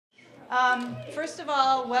First of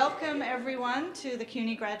all, welcome everyone to the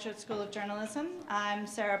CUNY Graduate School of Journalism. I'm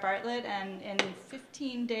Sarah Bartlett, and in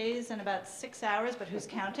 15 days and about 6 hours, but who's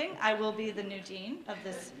counting, I will be the new dean of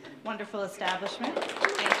this wonderful establishment.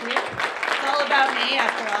 Thank you. It's all about me,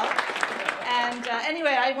 after all. And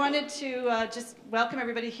anyway, I wanted to just welcome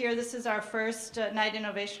everybody here. This is our first Night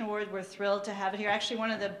Innovation Award. We're thrilled to have it here. Actually,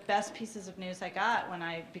 one of the best pieces of news I got when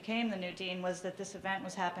I became the new dean was that this event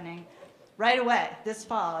was happening right away this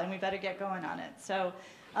fall, and we better get going on it. So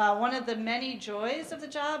one of the many joys of the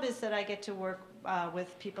job is that I get to work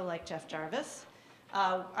with people like Jeff Jarvis.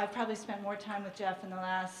 I've probably spent more time with Jeff in the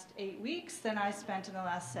last 8 weeks than I spent in the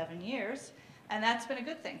last 7 years. And that's been a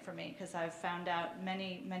good thing for me, because I've found out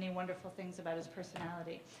many, many wonderful things about his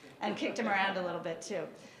personality and kicked him around a little bit, too.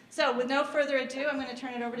 So with no further ado, I'm going to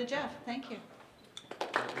turn it over to Jeff. Thank you.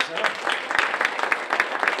 Thank you, Sarah.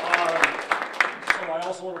 So I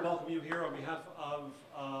also want to welcome you here on behalf of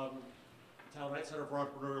Town Knight Center for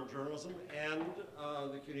Entrepreneurial Journalism and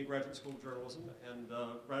the CUNY Graduate School of Journalism, and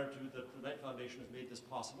gratitude that the Knight Foundation has made this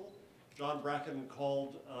possible. John Bracken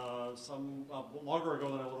called longer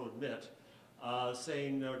ago than I want to admit,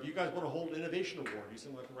 saying, do you guys want to hold an innovation award? You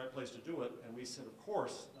seem like the right place to do it. And we said, of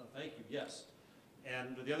course, thank you, yes.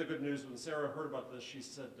 And the other good news, when Sarah heard about this, she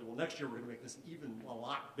said, well, next year we're going to make this even a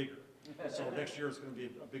lot bigger. So next year is going to be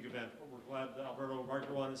a big event. But we're glad Alberto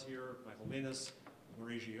Margaron is here, Michael Manus,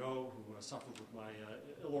 Marie Gillot, who suffered with my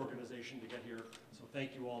ill organization to get here. So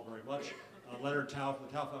thank you all very much. Leonard Tao from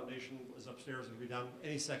the Tao Foundation is upstairs and will be down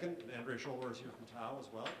any second. And Andrea Scholler is here from Tao as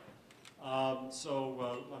well.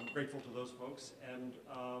 I'm grateful to those folks, and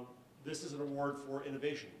this is an award for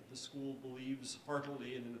innovation. The school believes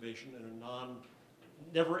heartily in innovation and a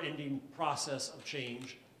never-ending process of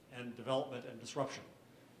change and development and disruption.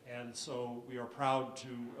 And so we are proud to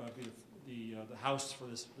be the house for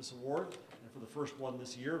this award, and for the first one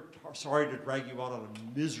this year. Sorry to drag you out on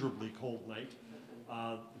a miserably cold night.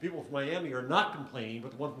 The people from Miami are not complaining,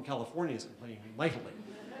 but the one from California is complaining mightily.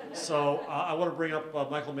 So I want to bring up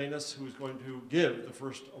Michael Manus, who is going to give the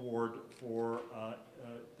first award for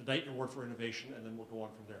the Knight Award for Innovation, and then we'll go on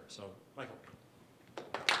from there. So, Michael.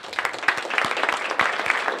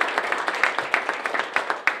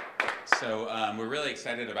 So we're really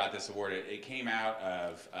excited about this award. It came out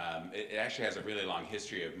of, it actually has a really long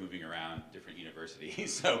history of moving around different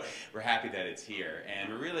universities. So we're happy that it's here.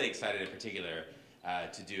 And we're really excited in particular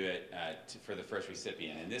to do it for the first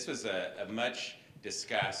recipient. And this was a much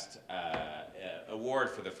discussed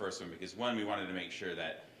award for the first one, because one, we wanted to make sure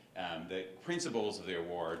that the principles of the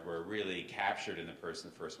award were really captured in the first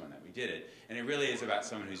one that we did it. And it really is about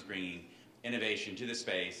someone who's bringing innovation to the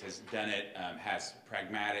space, has done it, has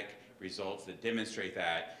pragmatic results that demonstrate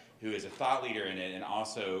that, who is a thought leader in it, and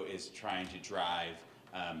also is trying to drive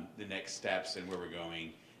the next steps and where we're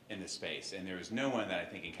going in the space. And there is no one that I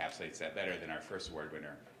think encapsulates that better than our first award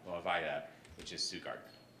winner, which is Sue Gardner.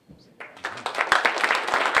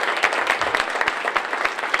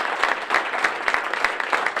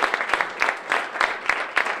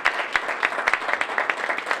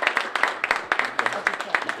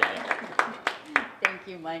 Thank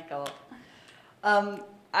you, Michael.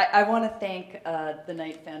 I want to thank the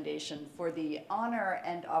Knight Foundation for the honor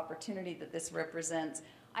and opportunity that this represents.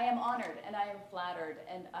 I am honored and I am flattered,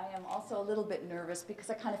 and I am also a little bit nervous because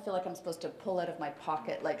I kind of feel like I'm supposed to pull out of my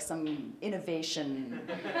pocket like some innovation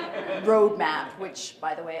roadmap, which,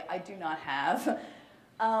 by the way, I do not have.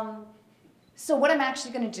 So what I'm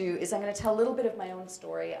actually going to do is I'm going to tell a little bit of my own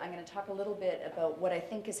story. I'm going to talk a little bit about what I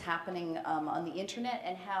think is happening on the internet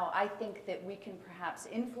and how I think that we can perhaps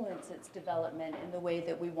influence its development in the way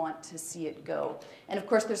that we want to see it go. And of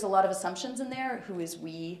course, there's a lot of assumptions in there. Who is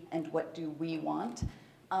we and what do we want?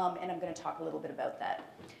 And I'm going to talk a little bit about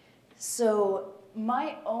that. So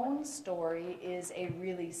my own story is a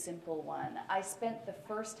really simple one. I spent the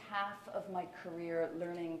first half of my career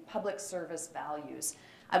learning public service values.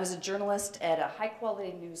 I was a journalist at a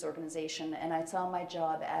high-quality news organization, and I saw my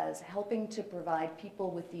job as helping to provide people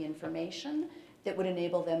with the information that would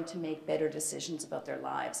enable them to make better decisions about their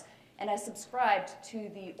lives. And I subscribed to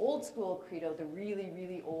the old school credo, the really,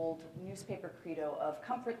 really old newspaper credo of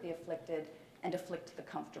comfort the afflicted and afflict the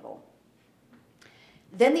comfortable.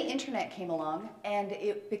 Then the internet came along, and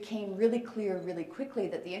it became really clear really quickly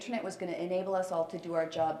that the internet was going to enable us all to do our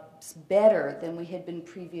jobs better than we had been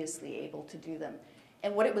previously able to do them.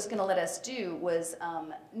 And what it was going to let us do was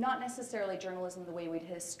not necessarily journalism the way we'd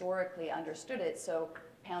historically understood it, so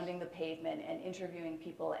pounding the pavement and interviewing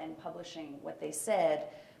people and publishing what they said,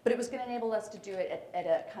 but it was going to enable us to do it at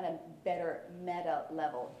a kind of better meta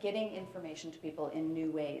level, getting information to people in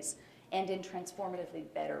new ways. and in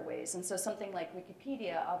transformatively better ways. And so something like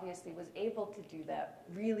Wikipedia obviously was able to do that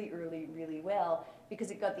really early, really well,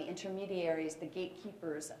 because it got the intermediaries, the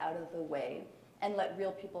gatekeepers out of the way, and let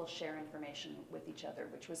real people share information with each other,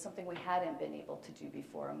 which was something we hadn't been able to do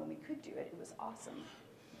before. And when we could do it, it was awesome.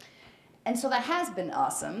 And so that has been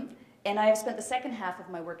awesome. And I have spent the second half of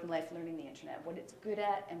my working life learning the internet, what it's good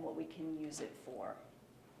at and what we can use it for.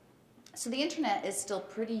 So the internet is still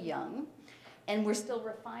pretty young, and we're still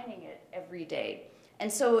refining it every day.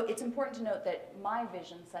 And so it's important to note that my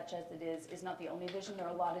vision, such as it is not the only vision. There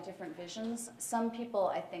are a lot of different visions. Some people,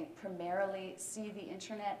 I think, primarily see the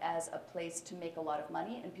internet as a place to make a lot of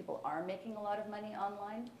money, and people are making a lot of money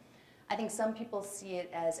online. I think some people see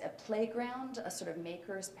it as a playground, a sort of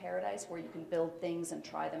maker's paradise where you can build things and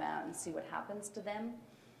try them out and see what happens to them.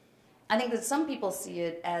 I think that some people see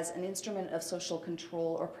it as an instrument of social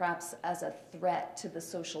control, or perhaps as a threat to the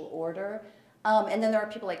social order. And then there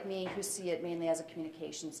are people like me who see it mainly as a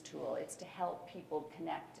communications tool. It's to help people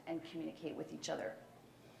connect and communicate with each other.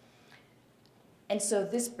 And so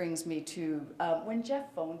this brings me to, when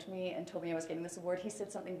Jeff phoned me and told me I was getting this award, he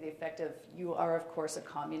said something to the effect of, "You are, of course, a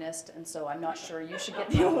communist, and so I'm not sure you should get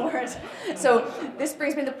the award." So this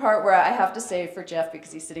brings me to the part where I have to say for Jeff,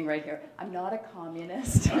 because he's sitting right here, I'm not a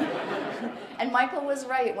communist. And Michael was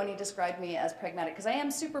right when he described me as pragmatic, because I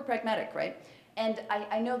am super pragmatic, right? And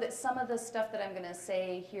I know that some of the stuff that I'm going to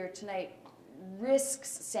say here tonight risks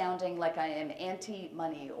sounding like I am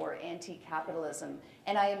anti-money or anti-capitalism,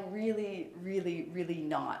 and I am really, really, really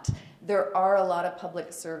not. There are a lot of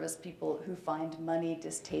public service people who find money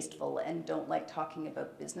distasteful and don't like talking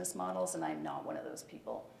about business models, and I'm not one of those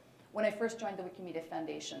people. When I first joined the Wikimedia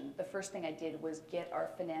Foundation, the first thing I did was get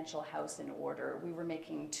our financial house in order. We were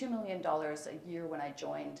making $2 million a year when I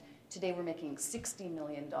joined. Today we're making $60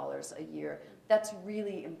 million a year. That's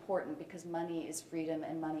really important because money is freedom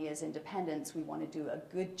and money is independence. We want to do a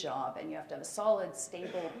good job, and you have to have a solid,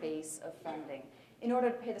 stable base of funding in order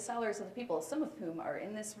to pay the salaries of the people, some of whom are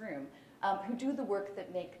in this room, who do the work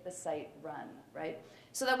that make the site run, right?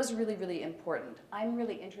 So that was really, really important. I'm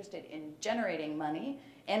really interested in generating money,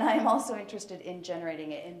 and I'm also interested in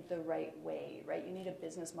generating it in the right way, right? You need a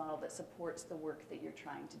business model that supports the work that you're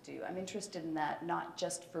trying to do. I'm interested in that not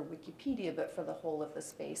just for Wikipedia, but for the whole of the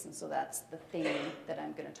space, and so that's the theme that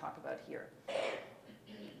I'm going to talk about here.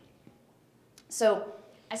 So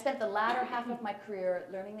I spent the latter half of my career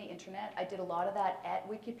learning the internet. I did a lot of that at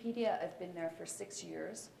Wikipedia. I've been there for 6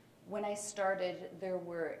 years. When I started, there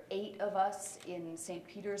were 8 of us in St.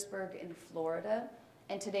 Petersburg in Florida.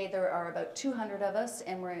 And today there are about 200 of us,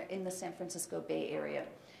 and we're in the San Francisco Bay Area.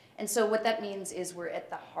 And so what that means is we're at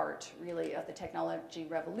the heart, really, of the technology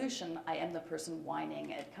revolution. I am the person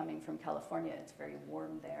whining at coming from California. It's very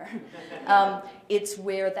warm there. It's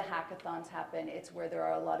where the hackathons happen. It's where there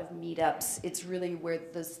are a lot of meetups. It's really where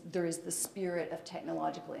there is the spirit of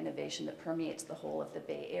technological innovation that permeates the whole of the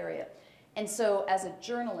Bay Area. And so as a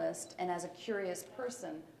journalist and as a curious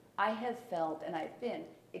person, I have felt, and I've been,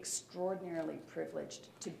 extraordinarily privileged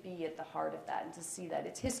to be at the heart of that and to see that.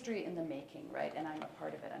 It's history in the making, right? And I'm a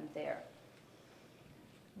part of it. I'm there.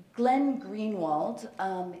 Glenn Greenwald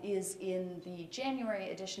is in the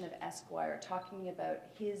January edition of Esquire talking about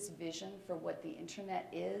his vision for what the internet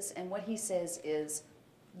is. And what he says is,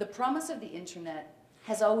 the promise of the internet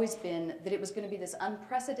has always been that it was going to be this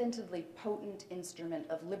unprecedentedly potent instrument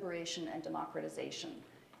of liberation and democratization.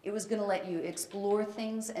 It was going to let you explore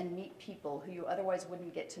things and meet people who you otherwise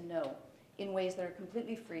wouldn't get to know in ways that are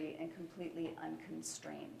completely free and completely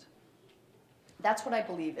unconstrained. That's what I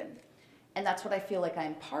believe in, and that's what I feel like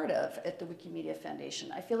I'm part of at the Wikimedia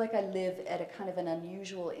Foundation. I feel like I live at a kind of an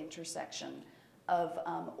unusual intersection of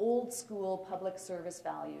old school public service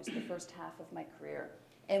values, the first half of my career,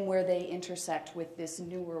 and where they intersect with this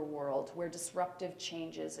newer world where disruptive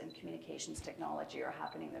changes in communications technology are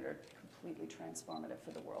happening that are completely transformative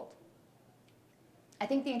for the world. I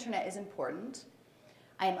think the internet is important.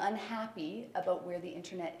 I am unhappy about where the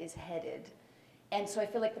internet is headed. And so I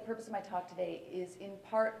feel like the purpose of my talk today is in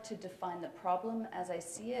part to define the problem as I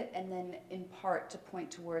see it, and then in part to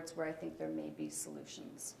point towards where I think there may be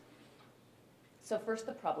solutions. So first,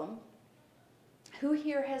 the problem. Who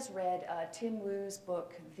here has read Tim Wu's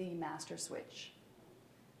book, The Master Switch?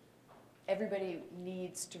 Everybody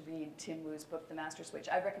needs to read Tim Wu's book, The Master Switch.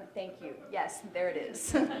 I recommend, thank you. Yes, there it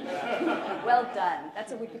is. Well done.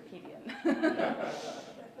 That's a Wikipedian.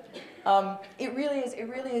 It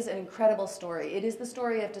really is an incredible story. It is the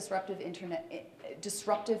story of disruptive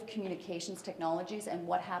communications technologies and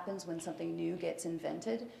what happens when something new gets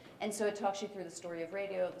invented. And so it talks you through the story of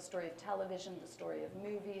radio, the story of television, the story of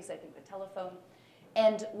movies, I think the telephone.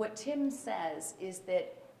 And what Tim says is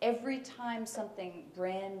that every time something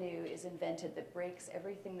brand new is invented that breaks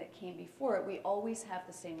everything that came before it, we always have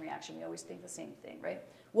the same reaction. We always think the same thing, right?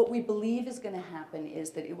 What we believe is going to happen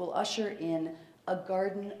is that it will usher in a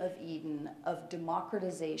Garden of Eden of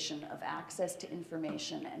democratization of access to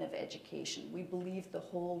information and of education. We believe the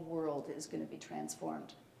whole world is going to be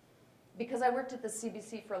transformed. Because I worked at the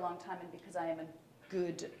CBC for a long time and because I am a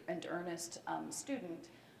good and earnest student,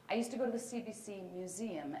 I used to go to the CBC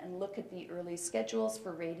Museum and look at the early schedules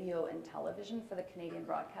for radio and television for the Canadian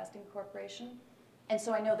Broadcasting Corporation. And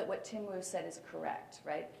so I know that what Tim Wu said is correct,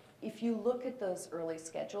 right? If you look at those early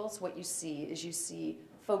schedules, what you see is you see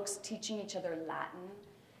folks teaching each other Latin.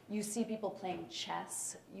 You see people playing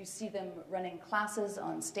chess. You see them running classes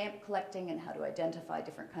on stamp collecting and how to identify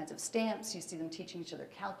different kinds of stamps. You see them teaching each other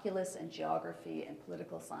calculus and geography and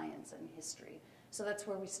political science and history. So that's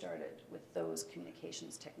where we started with those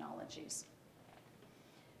communications technologies.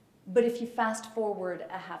 But if you fast forward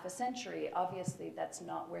a half a century, obviously that's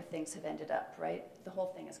not where things have ended up, right? The whole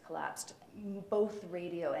thing has collapsed. Both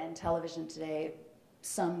radio and television today,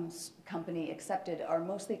 some company accepted, are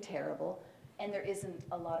mostly terrible, and there isn't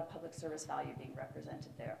a lot of public service value being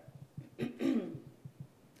represented there.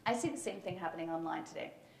 I see the same thing happening online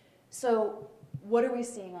today. So what are we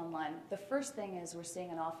seeing online? The first thing is we're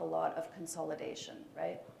seeing an awful lot of consolidation,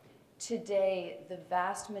 right? Today, the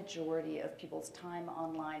vast majority of people's time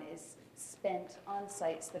online is spent on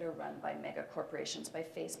sites that are run by mega corporations, by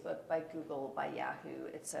Facebook, by Google, by Yahoo,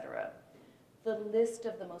 etc. The list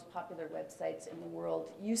of the most popular websites in the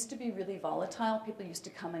world used to be really volatile. People used to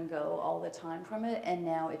come and go all the time from it, and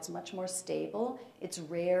now it's much more stable. It's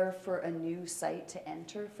rare for a new site to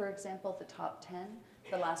enter, for example, the top 10.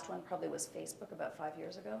 The last one probably was Facebook about 5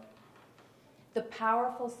 years ago. The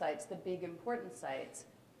powerful sites, the big important sites,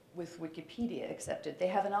 with Wikipedia accepted, they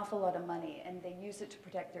have an awful lot of money and they use it to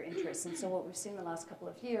protect their interests. And so what we've seen the last couple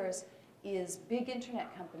of years is big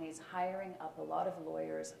internet companies hiring up a lot of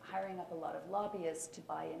lawyers, hiring up a lot of lobbyists to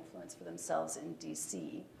buy influence for themselves in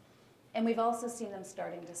DC. And we've also seen them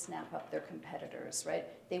starting to snap up their competitors, right?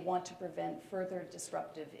 They want to prevent further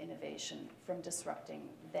disruptive innovation from disrupting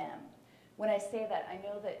them. When I say that, I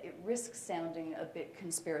know that it risks sounding a bit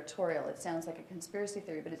conspiratorial. It sounds like a conspiracy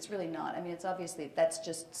theory, but it's really not. I mean, it's obviously, that's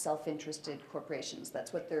just self-interested corporations.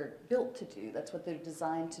 That's what they're built to do. That's what they're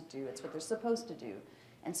designed to do. It's what they're supposed to do.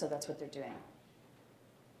 And so that's what they're doing.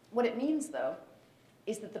 What it means, though,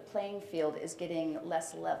 is that the playing field is getting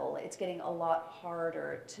less level. It's getting a lot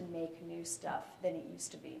harder to make new stuff than it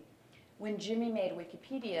used to be. When Jimmy made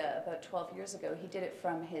Wikipedia about 12 years ago, he did it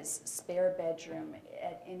from his spare bedroom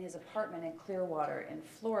in his apartment in Clearwater in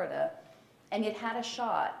Florida, and it had a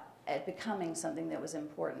shot at becoming something that was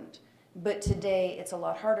important. But today, it's a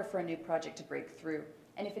lot harder for a new project to break through.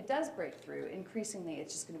 And if it does break through, increasingly,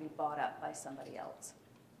 it's just going to be bought up by somebody else.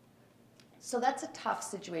 So that's a tough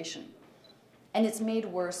situation. And it's made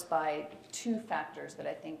worse by two factors that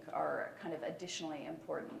I think are kind of additionally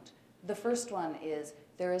important. The first one is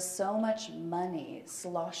there is so much money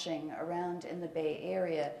sloshing around in the Bay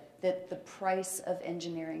Area that the price of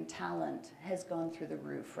engineering talent has gone through the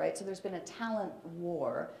roof, right? So there's been a talent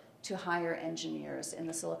war to hire engineers in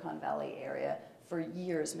the Silicon Valley area for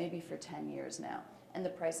years, maybe for 10 years now. And the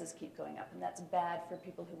prices keep going up. And that's bad for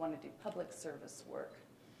people who want to do public service work.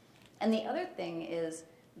 And the other thing is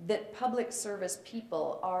that public service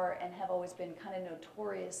people are and have always been kind of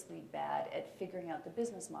notoriously bad at figuring out the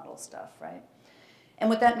business model stuff, right? And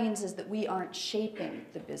what that means is that we aren't shaping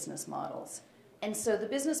the business models. And so the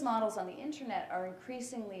business models on the internet are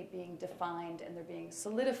increasingly being defined and they're being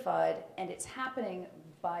solidified, and it's happening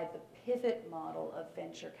by the pivot model of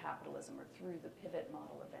venture capitalism, or through the pivot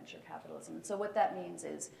model of venture capitalism. And so what that means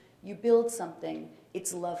is you build something,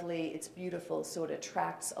 it's lovely, it's beautiful, so it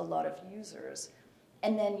attracts a lot of users.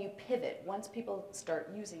 And then you pivot. Once people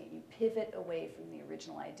start using it, you pivot away from the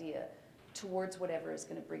original idea towards whatever is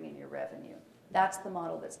going to bring in your revenue. That's the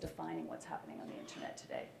model that's defining what's happening on the internet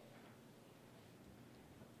today.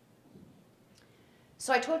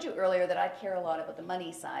 So I told you earlier that I care a lot about the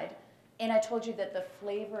money side, and I told you that the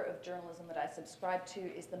flavor of journalism that I subscribe to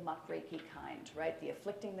is the muckraky kind, right? The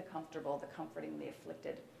afflicting the comfortable, the comforting the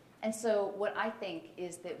afflicted. And so what I think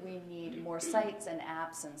is that we need more sites and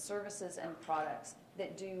apps and services and products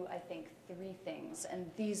that do, I think, three things. And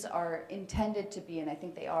these are intended to be, and I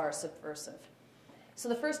think they are, subversive. So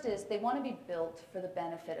the first is they want to be built for the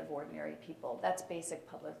benefit of ordinary people. That's basic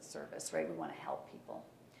public service, right? We want to help people.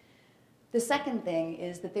 The second thing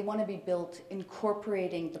is that they want to be built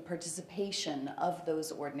incorporating the participation of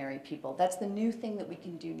those ordinary people. That's the new thing that we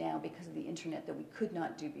can do now because of the internet that we could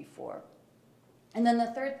not do before. And then the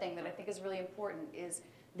third thing that I think is really important is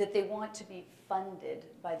that they want to be funded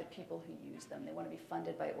by the people who use them. They want to be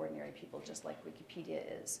funded by ordinary people, just like Wikipedia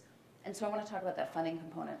is. And so I want to talk about that funding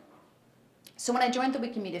component. So when I joined the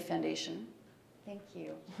Wikimedia Foundation, thank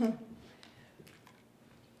you.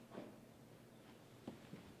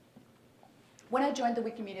 When I joined the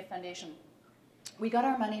Wikimedia Foundation, we got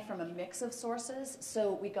our money from a mix of sources.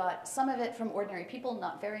 So we got some of it from ordinary people,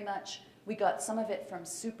 not very much. We got some of it from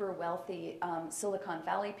super wealthy Silicon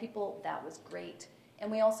Valley people. That was great. And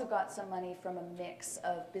we also got some money from a mix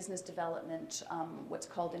of business development, what's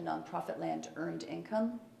called in nonprofit land earned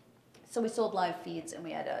income. So we sold live feeds and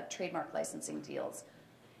we had trademark licensing deals.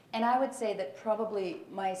 And I would say that probably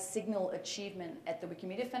my signal achievement at the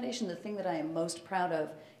Wikimedia Foundation, the thing that I am most proud of,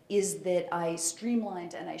 is that I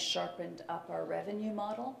streamlined and I sharpened up our revenue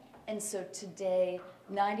model. And so today,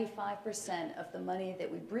 95% of the money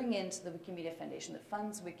that we bring into the Wikimedia Foundation that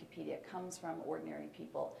funds Wikipedia comes from ordinary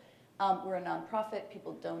people. We're a nonprofit.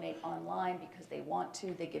 People donate online because they want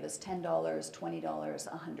to. They give us $10, $20,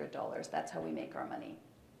 $100. That's how we make our money.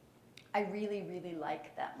 I really, really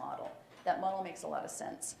like that model. That model makes a lot of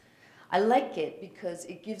sense. I like it because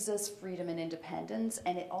it gives us freedom and independence,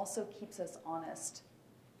 and it also keeps us honest.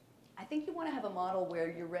 I think you want to have a model where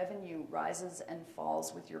your revenue rises and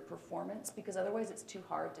falls with your performance, because otherwise it's too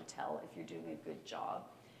hard to tell if you're doing a good job.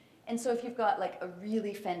 And so if you've got like a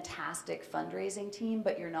really fantastic fundraising team,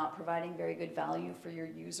 but you're not providing very good value for your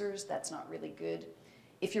users, that's not really good.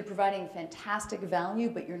 If you're providing fantastic value,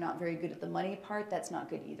 but you're not very good at the money part, that's not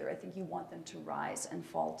good either. I think you want them to rise and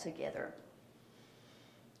fall together.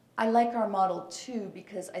 I like our model too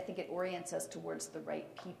because I think it orients us towards the right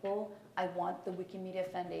people. I want the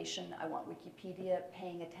Wikimedia Foundation, I want Wikipedia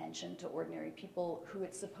paying attention to ordinary people who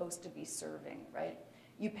it's supposed to be serving, right?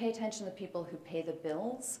 You pay attention to the people who pay the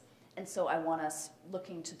bills, and so I want us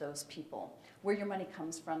looking to those people. Where your money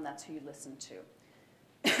comes from, that's who you listen to.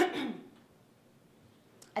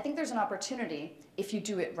 I think there's an opportunity. If you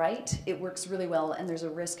do it right, it works really well, and there's a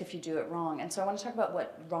risk if you do it wrong. And so I want to talk about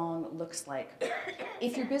what wrong looks like.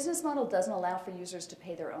 If your business model doesn't allow for users to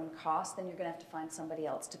pay their own costs, then you're going to have to find somebody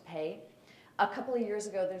else to pay. A couple of years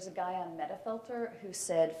ago, there's a guy on Metafilter who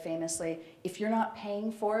said famously, if you're not paying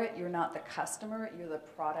for it, you're not the customer, you're the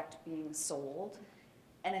product being sold.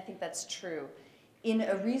 And I think that's true. In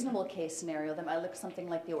a reasonable case scenario, that might look something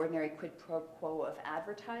like the ordinary quid pro quo of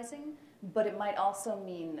advertising, but it might also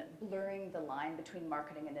mean blurring the line between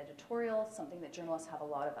marketing and editorial, something that journalists have a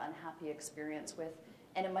lot of unhappy experience with,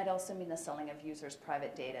 and it might also mean the selling of users'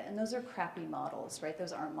 private data. And those are crappy models, right?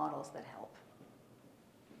 Those aren't models that help.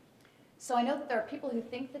 So I know that there are people who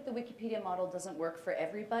think that the Wikipedia model doesn't work for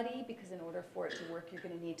everybody because in order for it to work, you're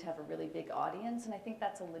going to need to have a really big audience, and I think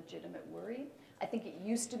that's a legitimate worry. I think it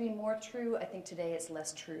used to be more true. I think today it's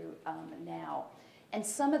less true now. And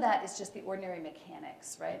some of that is just the ordinary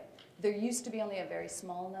mechanics, right? There used to be only a very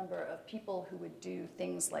small number of people who would do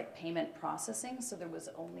things like payment processing, so there was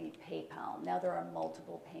only PayPal. Now there are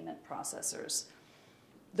multiple payment processors.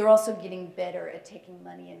 They're also getting better at taking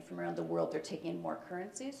money in from around the world. They're taking in more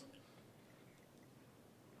currencies.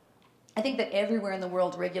 I think that everywhere in the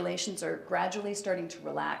world, regulations are gradually starting to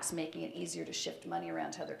relax, making it easier to shift money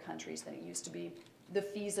around to other countries than it used to be. The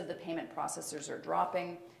fees of the payment processors are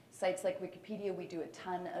dropping. Sites like Wikipedia, we do a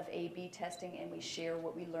ton of A/B testing, and we share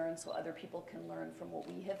what we learn so other people can learn from what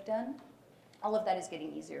we have done. All of that is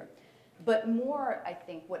getting easier. But more, I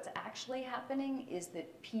think, what's actually happening is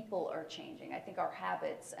that people are changing. I think our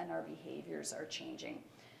habits and our behaviors are changing.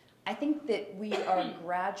 I think that we are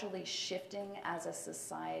gradually shifting as a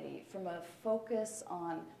society from a focus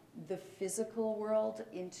on the physical world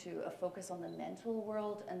into a focus on the mental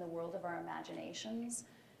world and the world of our imaginations.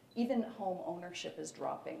 Even home ownership is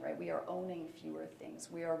dropping, right? We are owning fewer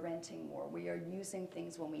things. We are renting more. We are using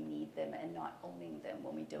things when we need them and not owning them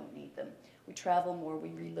when we don't need them. We travel more. We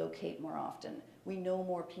relocate more often. We know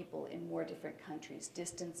more people in more different countries.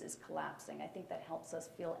 Distance is collapsing. I think that helps us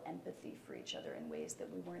feel empathy for each other in ways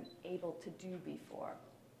that we weren't able to do before.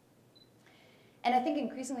 And I think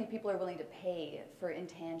increasingly people are willing to pay for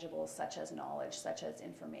intangibles such as knowledge, such as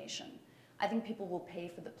information. I think people will pay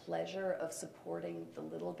for the pleasure of supporting the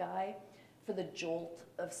little guy, for the jolt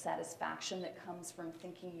of satisfaction that comes from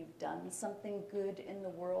thinking you've done something good in the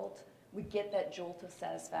world. We get that jolt of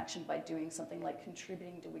satisfaction by doing something like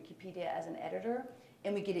contributing to Wikipedia as an editor,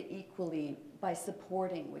 and we get it equally by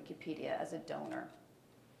supporting Wikipedia as a donor.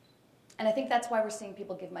 And I think that's why we're seeing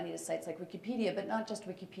people give money to sites like Wikipedia, but not just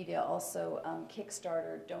Wikipedia, also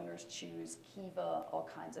Kickstarter, Donors Choose, Kiva, all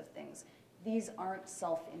kinds of things. these aren't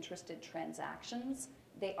self-interested transactions.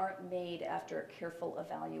 They aren't made after a careful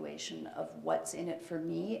evaluation of what's in it for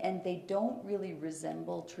me, and they don't really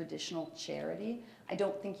resemble traditional charity. I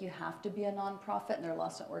don't think you have to be a nonprofit, and there are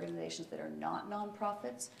lots of organizations that are not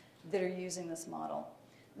nonprofits that are using this model.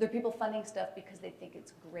 There are people funding stuff because they think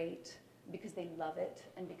it's great, because they love it,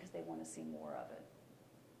 and because they want to see more of it.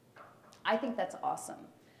 I think that's awesome.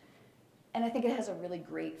 And I think it has a really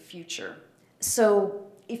great future. So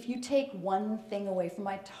if you take one thing away from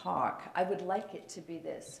my talk, I would like it to be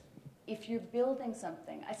this. If you're building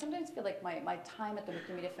something, I sometimes feel like my time at the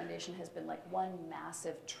Wikimedia Foundation has been like one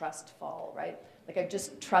massive trust fall, right? Like I've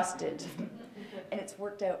just trusted, and it's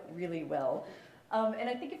worked out really well. And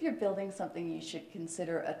I think if you're building something, you should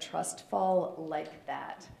consider a trust fall like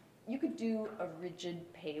that. You could do a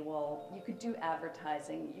rigid paywall, you could do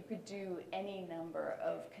advertising, you could do any number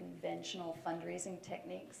of conventional fundraising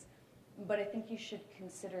techniques, but I think you should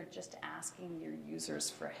consider just asking your users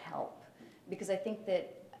for help. Because I think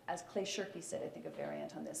that, as Clay Shirky said, I think a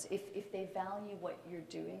variant on this, if they value what you're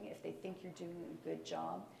doing, if they think you're doing a good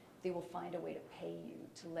job, they will find a way to pay you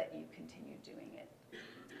to let you continue doing it.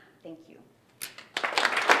 Thank you.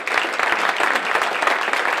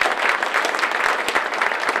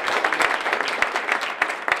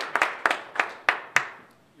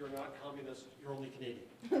 You're not communist, you're only Canadian.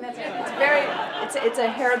 It's a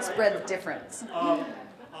Herod's breadth difference.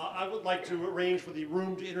 I would like to arrange for the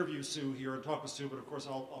room to interview Sue here and talk with Sue, but of course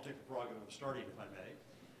I'll take the prerogative of starting if I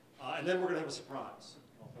may. And then we're going to have a surprise.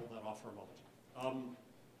 I'll hold that off for a moment.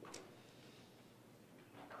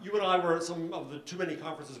 You and I were at some of the too many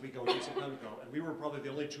conferences we go to some time ago, and we were probably the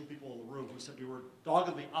only two people in the room who said we were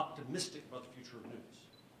doggedly optimistic about the future of news.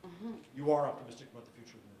 Mm-hmm. You are optimistic about the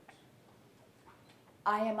future of news.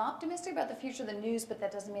 I am optimistic about the future of the news, but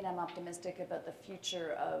that doesn't mean I'm optimistic about the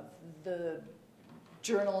future of the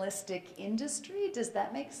journalistic industry. Does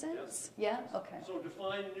that make sense? Yes. Yeah? Okay. So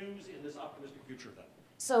define news in this optimistic future then.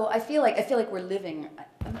 So I feel like we're living.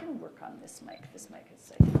 I'm going to work on this mic. This mic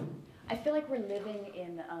is. I feel like we're living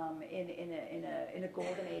in a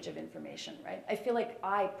golden age of information, right? I feel like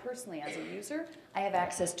I personally, as a user, I have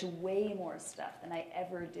access to way more stuff than I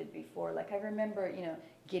ever did before. Like I remember,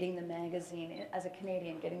 getting the magazine, as a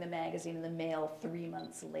Canadian, getting the magazine in the mail 3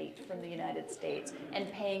 months late from the United States and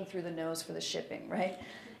paying through the nose for the shipping, right?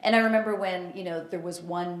 And I remember when, there was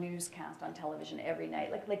one newscast on television every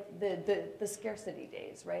night, like the scarcity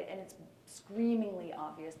days, right? And it's screamingly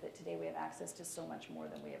obvious that today we have access to so much more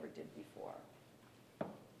than we ever did before.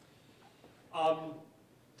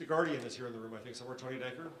 The Guardian is here in the room, I think, somewhere. Tony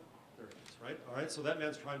Danker? There it is, right? All right, so that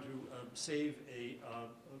man's trying to save a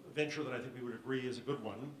venture that I think we would agree is a good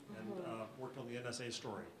one, and worked on the NSA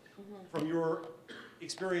story. Mm-hmm. From your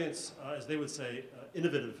experience, as they would say,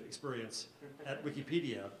 innovative experience at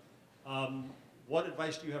Wikipedia, what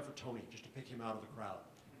advice do you have for Tony, just to pick him out of the crowd,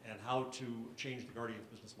 and how to change the Guardian's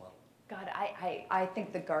business model? God, I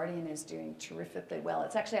think The Guardian is doing terrifically well.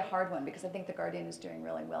 It's actually a hard one because I think The Guardian is doing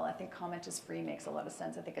really well. I think comment is free makes a lot of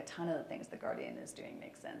sense. I think a ton of the things The Guardian is doing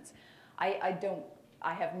make sense. I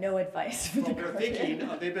have no advice for The Guardian.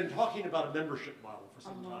 They've been talking about a membership model for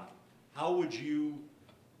some time. How would you,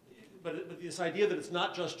 but this idea that it's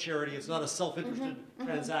not just charity, it's not a self-interested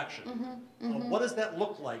transaction. What does that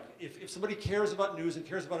look like? If somebody cares about news and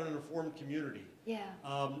cares about an informed community,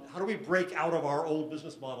 how do we break out of our old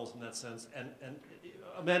business models in that sense? And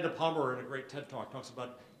Amanda Palmer, in a great TED Talk, talks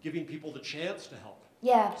about giving people the chance to help.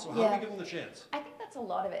 So how do we give them the chance? I think that's a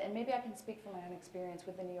lot of it, and maybe I can speak from my own experience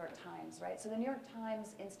with the New York Times, right? So the New York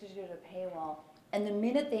Times instituted a paywall, and the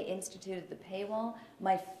minute they instituted the paywall,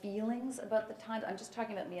 my feelings about the Times, I'm just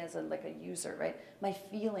talking about me as a user, right? My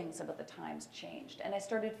feelings about the Times changed, and I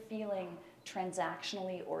started feeling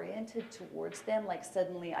transactionally oriented towards them. Like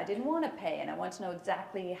suddenly I didn't want to pay, and I want to know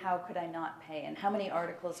exactly how could I not pay, and how many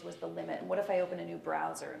articles was the limit, and what if I open a new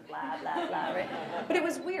browser, and blah, blah, blah, right? But it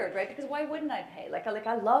was weird, right? Because why wouldn't I pay? Like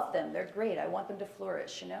I love them, they're great, I want them to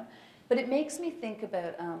flourish, But it makes me think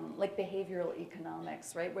about behavioral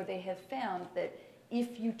economics, right? Where they have found that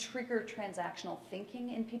if you trigger transactional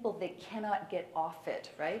thinking in people, they cannot get off it,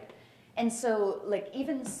 right? And so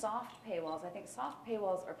even soft paywalls, I think soft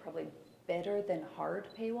paywalls are probably better than hard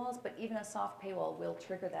paywalls, but even a soft paywall will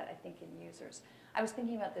trigger that, I think, in users. I was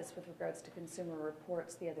thinking about this with regards to Consumer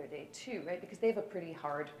Reports the other day too, right? Because they have a pretty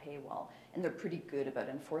hard paywall, and they're pretty good about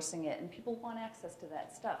enforcing it, and people want access to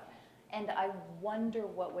that stuff. And I wonder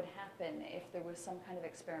what would happen if there was some kind of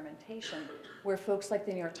experimentation where folks like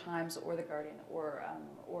the New York Times or the Guardian or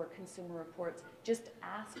Consumer Reports just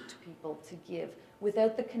asked people to give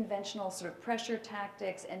without the conventional sort of pressure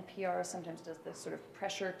tactics. NPR sometimes does this sort of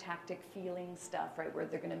pressure tactic feeling stuff, right, where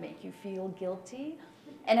they're going to make you feel guilty.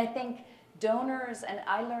 And I think donors, and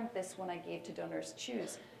I learned this when I gave to Donors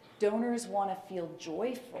Choose, donors want to feel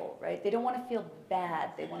joyful, right? They don't want to feel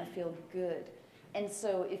bad. They want to feel good. And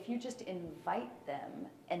so if you just invite them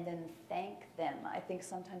and then thank them, I think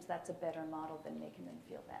sometimes that's a better model than making them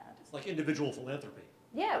feel bad. It's like individual philanthropy.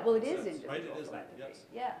 Yeah, well, it is individual right? It is philanthropy. that,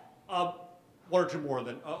 yes. Yeah. One or two more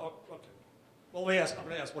then. Okay. Well, I'm going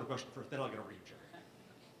to ask one question first, then I'll get over to you, Jerry.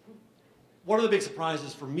 One of the big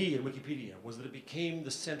surprises for me in Wikipedia was that it became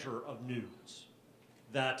the center of news.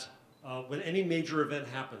 That when any major event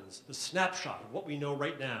happens, the snapshot of what we know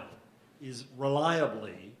right now is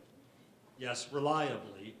reliably, yes,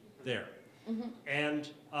 reliably there. Mm-hmm. And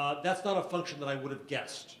that's not a function that I would have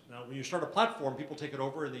guessed. Now, when you start a platform, people take it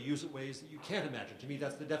over and they use it ways that you can't imagine. To me,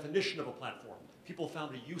 that's the definition of a platform. People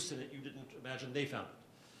found a use in it you didn't imagine they found it.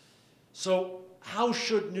 So how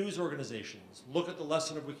should news organizations look at the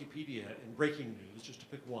lesson of Wikipedia in breaking news, just to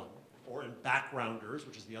pick one, or in backgrounders,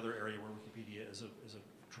 which is the other area where Wikipedia is a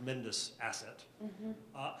tremendous asset? Mm-hmm.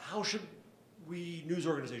 How should we news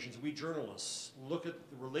organizations, we journalists, look at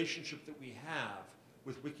the relationship that we have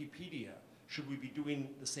with Wikipedia? Should we be doing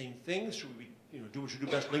the same things? Should we be, do what you do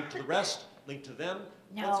best, link to the rest, link to them?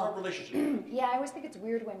 No. What's our relationship? Yeah, I always think it's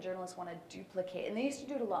weird when journalists want to duplicate, and they used to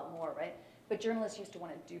do it a lot more, right? But journalists used to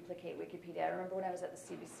want to duplicate Wikipedia. I remember when I was at the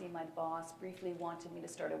CBC, my boss briefly wanted me to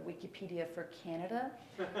start a Wikipedia for Canada,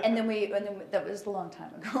 and then that was a long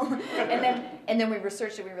time ago. and then we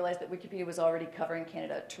researched it. We realized that Wikipedia was already covering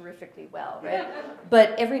Canada terrifically well, right?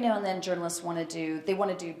 But every now and then, journalists want to do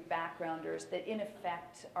backgrounders that in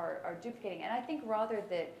effect are duplicating. And I think rather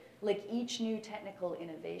that like each new technical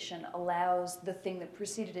innovation allows the thing that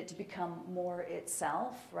preceded it to become more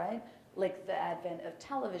itself, right? Like the advent of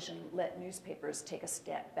television let newspapers take a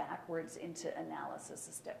step backwards into analysis,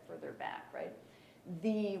 a step further back, right?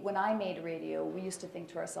 When I made radio, we used to think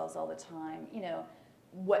to ourselves all the time,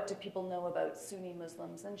 what do people know about Sunni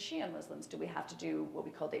Muslims and Shia Muslims? Do we have to do what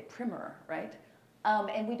we called a primer, right?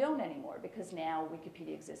 And we don't anymore because now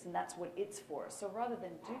Wikipedia exists and that's what it's for. So rather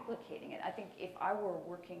than duplicating it, I think if I were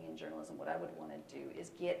working in journalism, what I would want to do is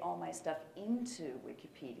get all my stuff into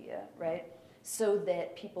Wikipedia, right? So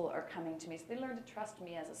that people are coming to me, so they learn to trust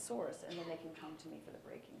me as a source, and then they can come to me for the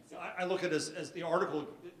breakings. I look at it as the article,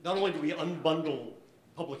 not only do we unbundle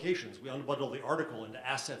publications, we unbundle the article into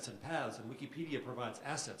assets and paths, and Wikipedia provides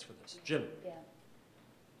assets for this. Jim. Yeah.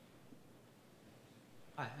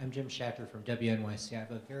 Hi, I'm Jim Shacker from WNYC. I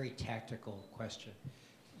have a very tactical question.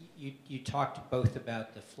 You talked both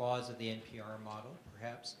about the flaws of the NPR model,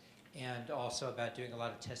 perhaps, and also about doing a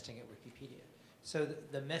lot of testing at Wikipedia. So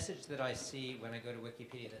the message that I see when I go to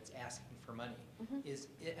Wikipedia that's asking for money is,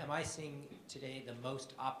 am I seeing today the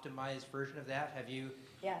most optimized version of that? Have you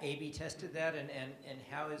A/B tested that? And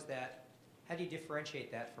how is that, how do you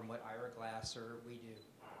differentiate that from what Ira Glass or we do?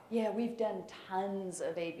 Yeah, we've done tons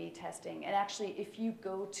of A/B testing. And actually, if you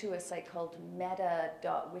go to a site called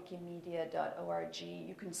meta.wikimedia.org,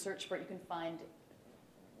 you can search for it, you can find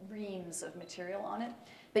reams of material on it.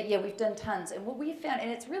 But yeah, we've done tons. And what we found, and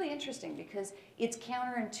it's really interesting because it's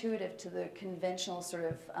counterintuitive to the conventional sort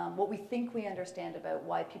of what we think we understand about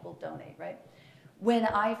why people donate, right? When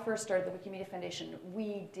I first started the Wikimedia Foundation,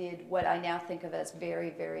 we did what I now think of as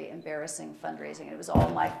very, very embarrassing fundraising. And it was all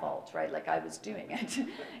my fault, right? Like I was doing it.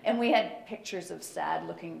 And we had pictures of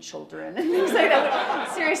sad-looking children and things like that.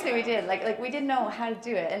 Seriously, we did. Like we didn't know how to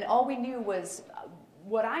do it. And all we knew was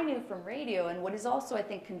what I knew from radio and what is also, I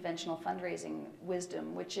think, conventional fundraising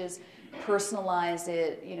wisdom, which is personalize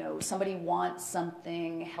it, somebody wants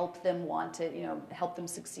something, help them want it, help them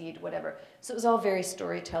succeed, whatever. So it was all very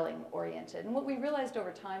storytelling oriented. And what we realized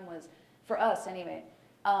over time was, for us anyway,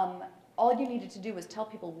 all you needed to do was tell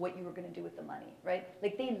people what you were going to do with the money, right?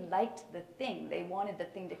 Like they liked the thing. They wanted the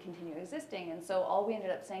thing to continue existing. And so all we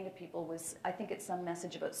ended up saying to people was, I think it's some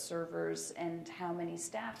message about servers and how many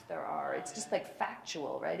staff there are. It's just like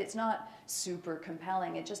factual, right? It's not super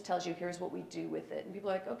compelling. It just tells you, here's what we do with it. And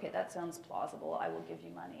people are like, okay, that sounds plausible. I will give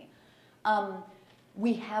you money.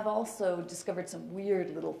 We have also discovered some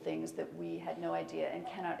weird little things that we had no idea and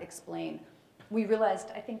cannot explain. We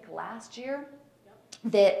realized, I think last year,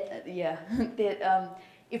 that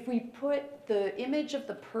if we put the image of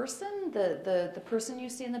the person, the person you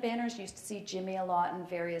see in the banners, you used to see Jimmy a lot and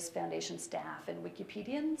various foundation staff and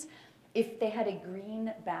Wikipedians, If they had a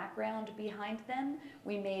green background behind them,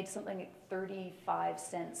 we made something like 35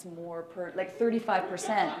 cents more per, like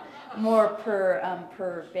 35% more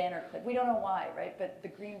per banner clip. We don't know why, right? But the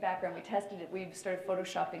green background, we tested it. We started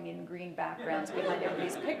photoshopping in green backgrounds behind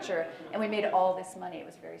everybody's picture, and we made all this money. It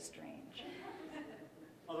was very strange.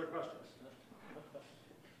 Other questions?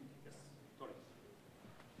 Yes, Tony.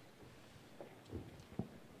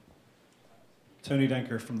 Tony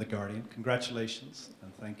Denker from The Guardian. Congratulations,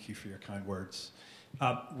 and thank you for your kind words.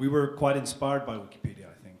 We were quite inspired by Wikipedia,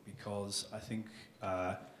 I think, because I think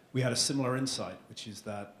we had a similar insight, which is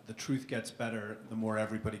that the truth gets better the more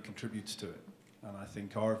everybody contributes to it. And I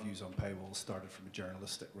think our views on paywalls started from a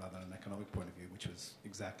journalistic rather than an economic point of view, which was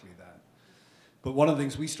exactly that. But one of the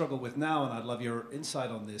things we struggle with now, and I'd love your insight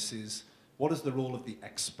on this, is what is the role of the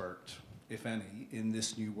expert, if any, in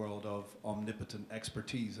this new world of omnipotent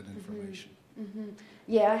expertise and information? Mm-hmm.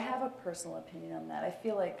 Yeah, I have a personal opinion on that. I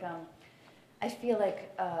feel like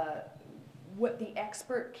what the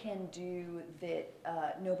expert can do that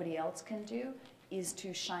nobody else can do is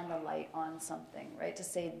to shine a light on something, right? To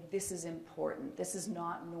say, this is important, this is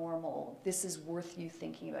not normal, this is worth you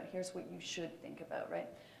thinking about, here's what you should think about, right?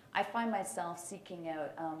 I find myself seeking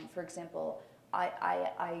out, for example,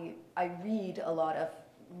 I read a lot of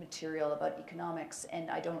material about economics and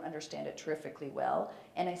I don't understand it terrifically well,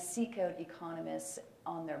 and I seek out economists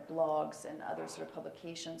on their blogs and other sort of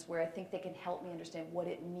publications where I think they can help me understand what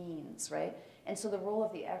it means, right? And so the role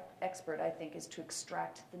of the expert, I think, is to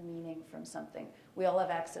extract the meaning from something. We all have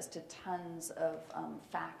access to tons of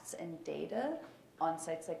facts and data on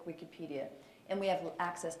sites like Wikipedia, and we have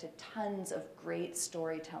access to tons of great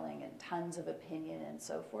storytelling and tons of opinion and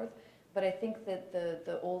so forth. But I think that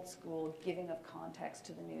the old school giving of context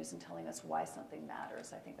to the news and telling us why something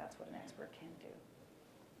matters, I think that's what an expert can do.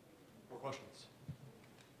 More questions?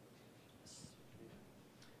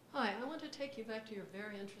 Hi, I want to take you back to your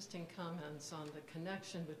very interesting comments on the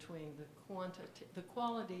connection between the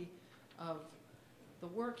quality of the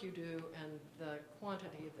work you do and the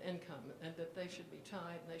quantity of income, and that they should be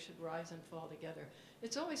tied, and they should rise and fall together.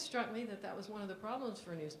 It's always struck me that that was one of the problems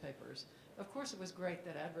for newspapers. Of course, it was great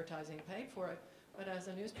that advertising paid for it, but as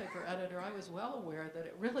a newspaper editor, I was well aware that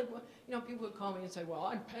it really was, you know, people would call me and say, well,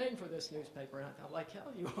 I'm paying for this newspaper, and I thought, like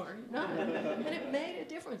hell you are, you're not. And it made a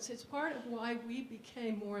difference. It's part of why we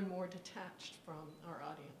became more and more detached from our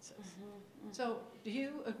audiences. Mm-hmm. So do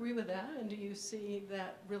you agree with that, and do you see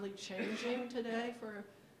that really changing today for?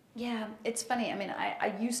 Yeah, it's funny. I mean,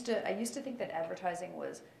 I used to think that advertising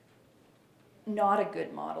was not a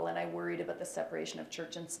good model, and I worried about the separation of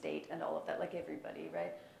church and state and all of that, like everybody,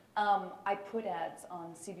 right? I put ads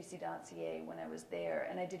on cbc.ca when I was there,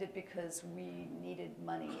 and I did it because we needed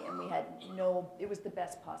money, and we had it was the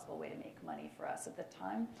best possible way to make money for us at the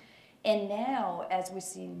time. And now, as we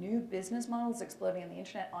see new business models exploding on the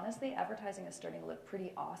internet, honestly, advertising is starting to look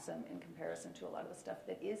pretty awesome in comparison to a lot of the stuff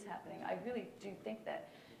that is happening. I really do think that.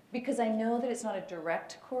 Because I know that it's not a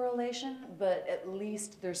direct correlation, but at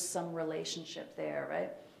least there's some relationship there,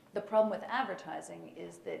 right? The problem with advertising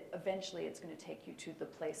is that eventually it's going to take you to the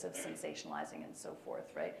place of sensationalizing and so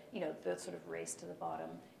forth, right? You know, the sort of race to the bottom,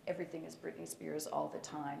 everything is Britney Spears all the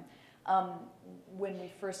time. When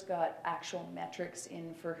we first got actual metrics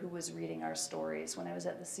in for who was reading our stories, when I was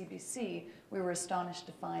at the CBC, we were astonished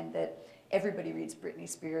to find that everybody reads Britney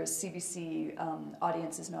Spears. CBC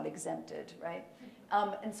audience is not exempted, right?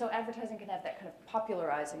 And so advertising can have that kind of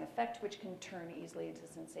popularizing effect, which can turn easily into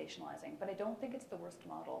sensationalizing. But I don't think it's the worst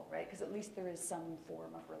model, right? Because at least there is some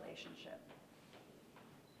form of relationship.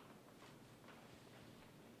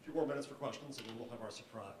 A few more minutes for questions, and then we'll have our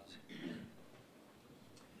surprise.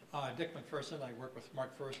 Dick McPherson. I work with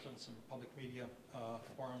Mark First on some public media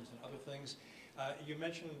forums and other things. You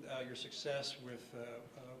mentioned your success with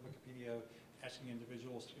Wikipedia, asking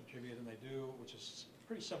individuals to contribute, and they do, which is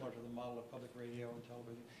pretty similar to the model of public radio and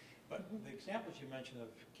television. But the examples you mentioned of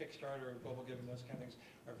Kickstarter, global giving, those kind of things,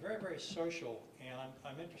 are very, very social. And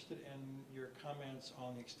I'm interested in your comments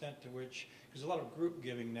on the extent to which, there's a lot of group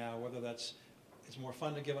giving now, whether it's more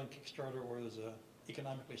fun to give on Kickstarter or there's a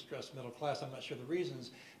economically stressed middle class. I'm not sure the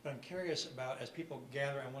reasons, but I'm curious about, as people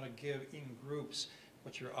gather and want to give in groups,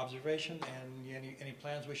 what's your observation and any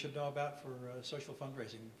plans we should know about for social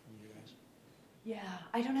fundraising from you guys? Yeah,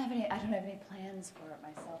 I don't have any plans for it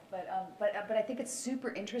myself, but I think it's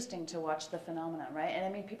super interesting to watch the phenomenon, right? And I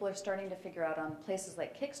mean, people are starting to figure out on places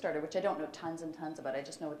like Kickstarter, which I don't know tons and tons about. I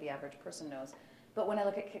just know what the average person knows. But when I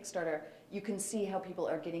look at Kickstarter, you can see how people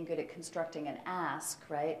are getting good at constructing an ask,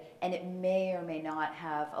 right? And it may or may not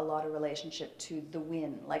have a lot of relationship to the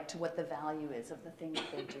win, like to what the value is of the thing that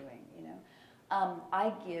they're doing, you know?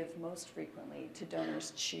 I give most frequently to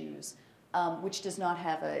Donors Choose, which does not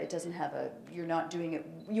have you're not doing it,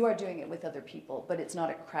 you are doing it with other people, but it's not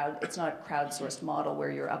a crowdsourced model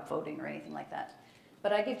where you're upvoting or anything like that.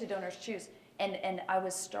 But I give to Donors Choose, and I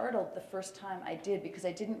was startled the first time I did, because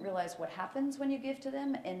I didn't realize what happens when you give to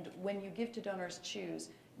them. And when you give to Donors Choose,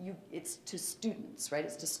 it's to students, right?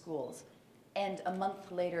 It's to schools. And a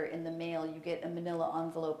month later in the mail, you get a manila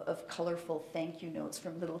envelope of colorful thank you notes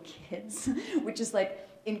from little kids, which is like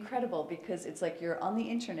incredible, because it's like you're on the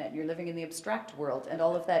internet, you're living in the abstract world and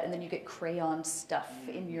all of that, and then you get crayon stuff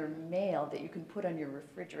in your mail that you can put on your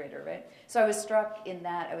refrigerator, right? So I was struck in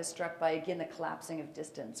that. I was struck by, again, the collapsing of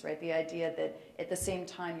distance, right? The idea that at the same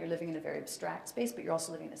time you're living in a very abstract space, but you're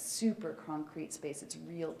also living in a super concrete space. It's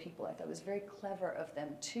real people. I thought it was very clever of them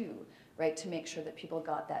too, right, to make sure that people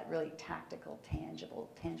got that really tactical, tangible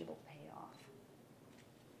payoff.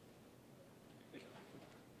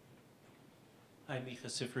 Hi, Micha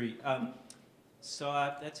Sifri.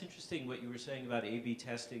 That's interesting what you were saying about A/B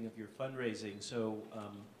testing of your fundraising. So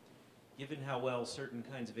given how well certain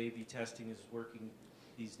kinds of A/B testing is working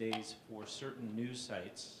these days for certain news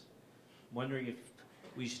sites, I'm wondering if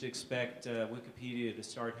we should expect Wikipedia to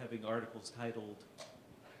start having articles titled,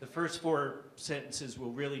 "The first 4 sentences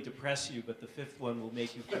will really depress you, but the 5th one will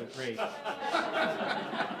make you feel great."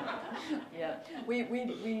 Yeah,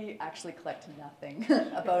 we actually collect nothing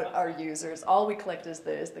about our users. All we collect is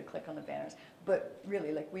the click on the banners. But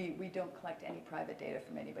really, like, we don't collect any private data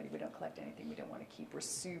from anybody. We don't collect anything we don't want to keep. We're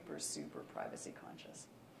super, super privacy conscious.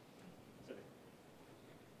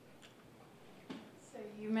 So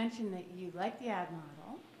you mentioned that you like the ad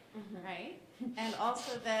model, right? And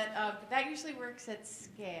also that that usually works at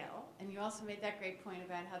scale. And you also made that great point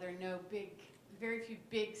about how there are very few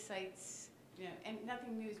big sites, you know, and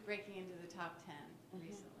nothing new is breaking into the top 10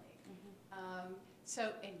 recently.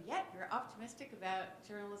 And yet you're optimistic about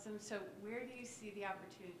journalism. So where do you see the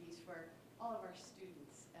opportunities for all of our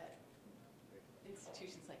students at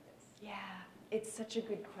institutions like this? Yeah, it's such a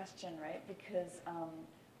good question, right? Because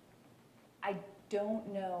I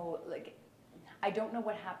don't know, I don't know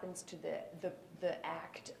what happens to the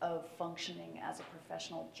act of functioning as a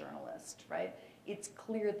professional journalist, right? It's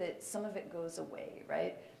clear that some of it goes away,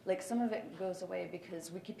 right? Like, some of it goes away because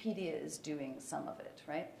Wikipedia is doing some of it,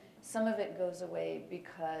 right? Some of it goes away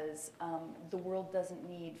because the world doesn't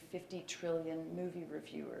need 50 trillion movie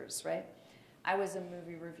reviewers, right? I was a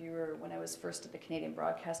movie reviewer when I was first at the Canadian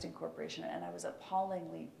Broadcasting Corporation, and I was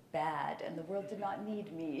appallingly bad, and the world did not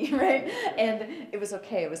need me, right? And it was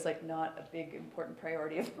okay. It was like not a big, important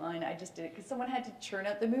priority of mine. I just did it because someone had to churn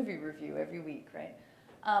out the movie review every week, right?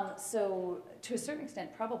 So to a certain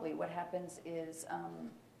extent, probably what happens is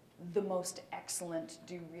the most excellent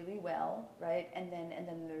do really well, right? And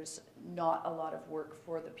then there's not a lot of work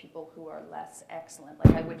for the people who are less excellent.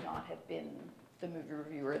 Like, I would not have been the movie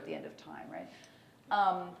reviewer at the end of time, right?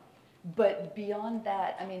 But beyond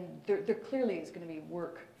that, I mean, there clearly is going to be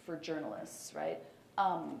work for journalists, right?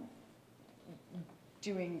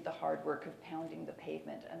 Doing the hard work of pounding the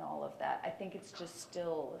pavement and all of that. I think it's just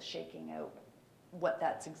still shaking out what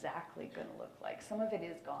that's exactly going to look like. Some of it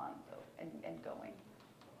is gone, though, and going.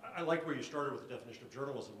 I like where you started with the definition of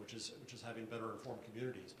journalism, which is having better informed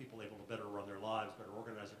communities, people able to better run their lives, better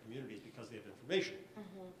organize their communities because they have information.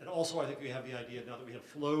 And also, I think we have the idea now that we have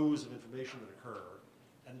flows of information that occur,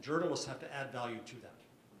 and journalists have to add value to that.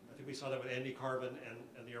 I think we saw that with Andy Carvin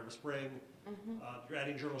and the Arab Spring. You're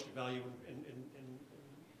adding journalistic value in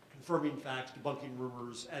confirming facts, debunking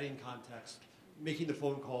rumors, adding context, making the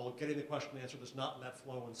phone call, getting the question answered that's not in that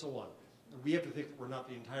flow, and so on. And we have to think that we're not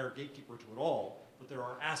the entire gatekeeper to it all, but there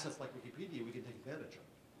are assets like Wikipedia we can take advantage of.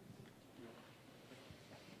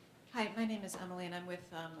 Hi, my name is Emily, and I'm with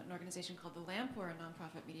an organization called The Lamp. We're a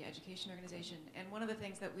nonprofit media education organization. And one of the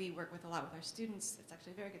things that we work with a lot with our students, it's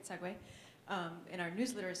actually a very good segue, in our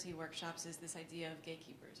news literacy workshops is this idea of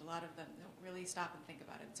gatekeepers. A lot of them don't really stop and think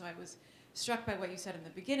about it. So I was struck by what you said in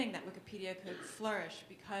the beginning, that Wikipedia could flourish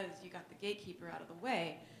because you got the gatekeeper out of the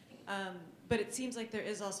way. But it seems like there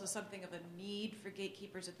is also something of a need for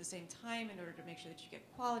gatekeepers at the same time in order to make sure that you get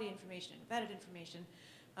quality information and vetted information.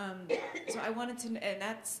 So I wanted to, and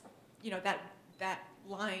that's, you know, that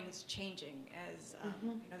line is changing as, you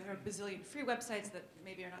know, there are a bazillion free websites that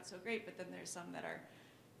maybe are not so great, but then there's some that are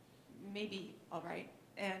maybe all right.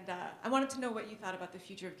 And I wanted to know what you thought about the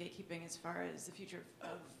future of gatekeeping as far as the future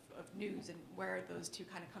of news and where those two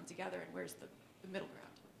kind of come together and where's the middle ground.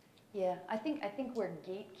 Yeah, I think where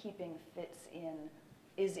gatekeeping fits in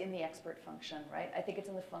is in the expert function, right? I think it's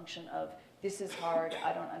in the function of, this is hard,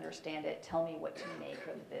 I don't understand it, tell me what to make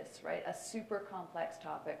of this, right? A super complex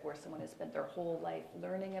topic where someone has spent their whole life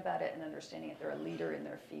learning about it and understanding it, they're a leader in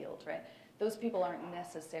their field, right? Those people aren't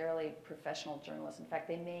necessarily professional journalists. In fact,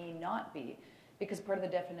 they may not be, because part of the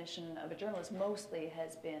definition of a journalist mostly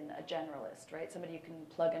has been a generalist, right? Somebody you can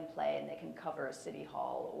plug and play and they can cover City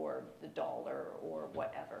Hall or the dollar or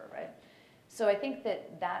whatever, right? So I think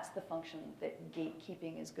that that's the function that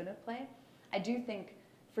gatekeeping is going to play. I do think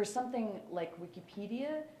for something like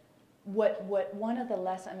Wikipedia, what one of the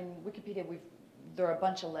lessons, I mean, Wikipedia, there are a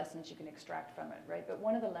bunch of lessons you can extract from it, right? But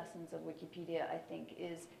one of the lessons of Wikipedia, I think,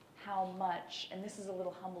 is how much, and this is a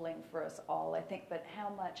little humbling for us all, I think, but how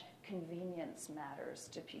much convenience matters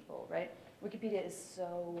to people, right? Wikipedia is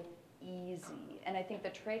so easy. And I think the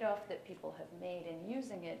trade-off that people have made in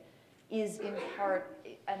using it is in part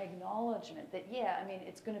an acknowledgement that, yeah, I mean,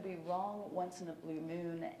 it's going to be wrong once in a blue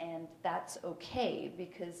moon, and that's okay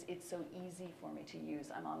because it's so easy for me to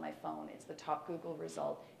use. I'm on my phone. It's the top Google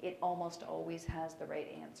result. It almost always has the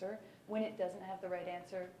right answer. When it doesn't have the right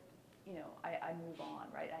answer, you know, I move on,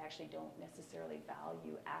 right? I actually don't necessarily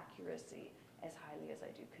value accuracy as highly as I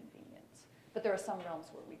do convenience. But there are some realms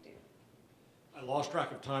where we do. I lost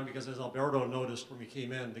track of time because, as Alberto noticed when we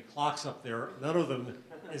came in, the clocks up there, none of them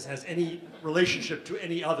has any relationship to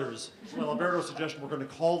any others. So Alberto suggested we're going to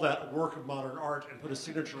call that a work of modern art and put a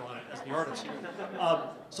signature on it as the artist.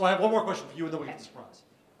 So I have one more question for you, and then we get the surprise.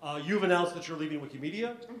 You've announced that you're leaving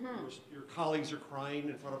Wikimedia. Mm-hmm. Your colleagues are crying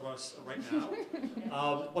in front of us right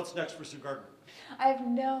now. What's next for Sue Gardner? I have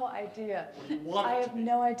no idea. I have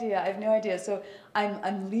no idea. So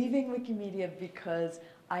I'm leaving Wikimedia because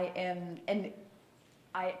I am, and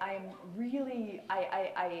I'm really,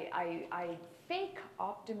 I fake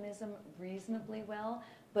optimism reasonably well,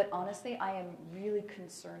 but honestly, I am really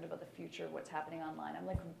concerned about the future of what's happening online. I'm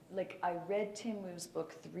like I read Tim Wu's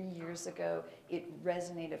book 3 years ago. It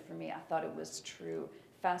resonated for me. I thought it was true.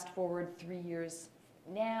 Fast forward 3 years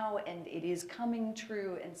now, and it is coming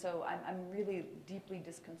true, and so I'm really deeply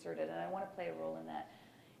disconcerted, and I want to play a role in that.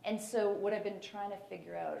 And so what I've been trying to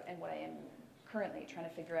figure out, and what I am currently trying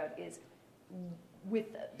to figure out, is with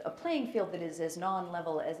a playing field that is as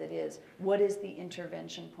non-level as it is, what is the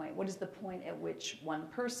intervention point? What is the point at which one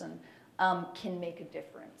person can make a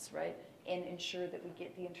difference, right? And ensure that we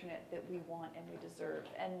get the internet that we want and we deserve.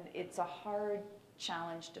 And it's a hard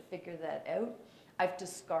challenge to figure that out. I've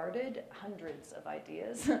discarded hundreds of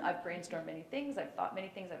ideas. I've brainstormed many things. I've thought many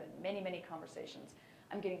things. I've had many, many conversations.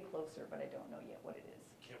 I'm getting closer, but I don't know yet what it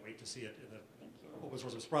is. Can't wait to see it in the open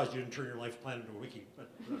source. I'm surprised you didn't turn your life plan into a wiki,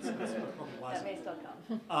 but that's probably wise. That may still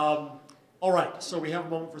come. All right, so we have a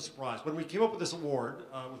moment for surprise. When we came up with this award,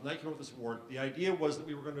 when Knight came up with this award, the idea was that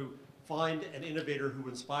we were going to find an innovator who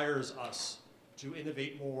inspires us to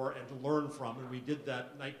innovate more and to learn from, and we did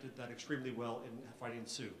that. Knight did that extremely well in finding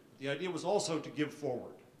Sue. The idea was also to give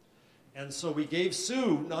forward. And so we gave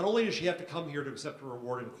Sue, not only does she have to come here to accept her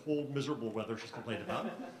award in cold, miserable weather she's complained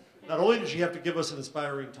about, not only did she have to give us an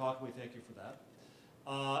inspiring talk, and we thank you for that,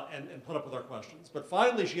 and put up with our questions, but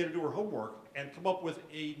finally she had to do her homework and come up with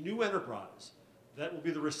a new enterprise that will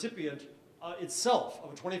be the recipient itself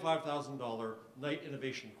of a $25,000 Knight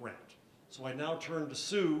Innovation Grant. So I now turn to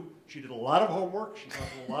Sue. She did a lot of homework. She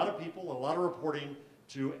talked to a lot of people, a lot of reporting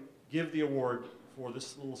to give the award for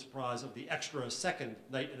this little surprise of the extra second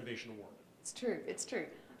Knight Innovation Award. It's true, it's true.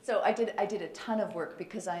 So I did a ton of work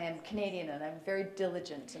because I am Canadian and I'm very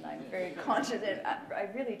diligent and I'm very conscious. I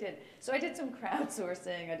really did. So I did some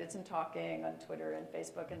crowdsourcing, I did some talking on Twitter and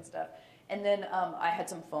Facebook and stuff. And then I had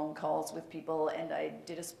some phone calls with people and I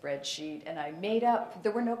did a spreadsheet and I made up,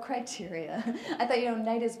 there were no criteria. I thought, you know,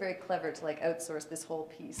 Knight is very clever to like outsource this whole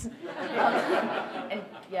piece. And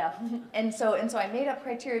yeah, and so I made up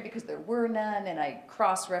criteria because there were none, and I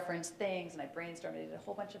cross-referenced things and I brainstormed and did a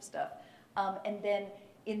whole bunch of stuff. And then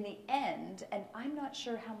in the end, and I'm not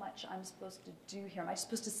sure how much I'm supposed to do here. Am I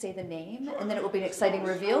supposed to say the name and then it will be an exciting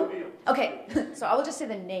reveal? Okay, so I will just say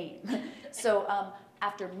the name. So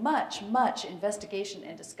after much, much investigation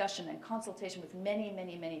and discussion and consultation with many,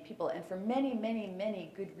 many, many people, and for many, many,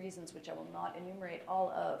 many good reasons, which I will not enumerate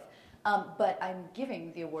all of, but I'm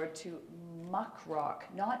giving the award to MuckRock,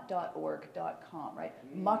 not .org.com, right?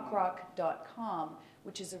 MuckRock.com,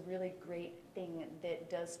 which is a really great thing that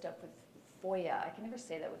does stuff with FOIA. I can never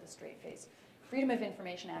say that with a straight face. Freedom of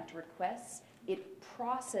Information Act requests. It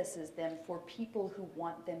processes them for people who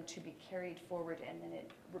want them to be carried forward, and then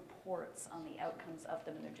it reports on the outcomes of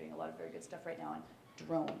them, and they're doing a lot of very good stuff right now on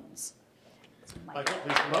drones. Michael,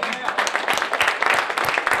 please come up.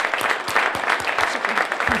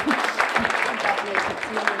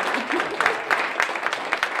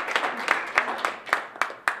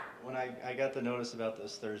 got the notice about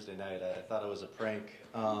this Thursday night, I thought it was a prank.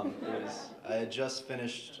 I had just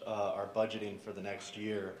finished our budgeting for the next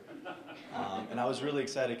year, and I was really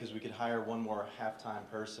excited because we could hire one more half-time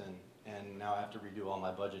person, and now I have to redo all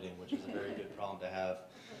my budgeting, which is a very good problem to have.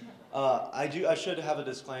 I should have a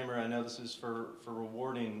disclaimer. I know this is for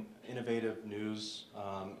rewarding innovative news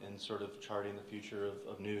and sort of charting the future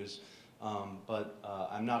of news. But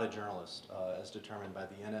I'm not a journalist, as determined by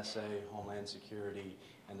the NSA, Homeland Security,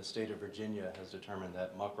 and the state of Virginia has determined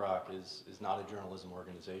that MuckRock is not a journalism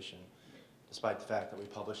organization, despite the fact that we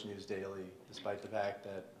publish news daily, despite the fact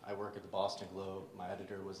that I work at the Boston Globe. My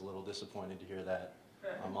editor was a little disappointed to hear that.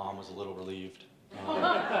 My mom was a little relieved.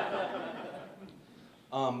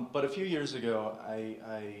 But a few years ago,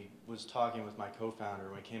 I was talking with my co-founder,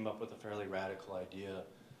 and we came up with a fairly radical idea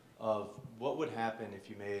of what would happen if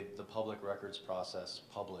you made the public records process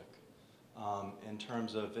public, in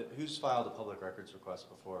terms of who's filed a public records request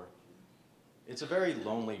before. It's a very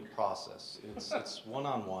lonely process. It's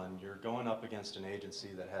one-on-one. You're going up against an agency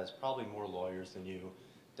that has probably more lawyers than you,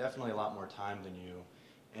 definitely a lot more time than you,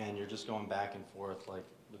 and you're just going back and forth like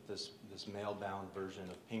with this mail-bound version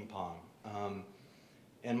of ping pong.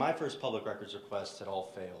 And my first public records requests had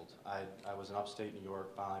all failed. I was in upstate New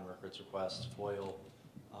York filing records requests, FOIL,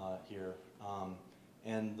 here.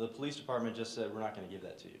 And the police department just said, we're not going to give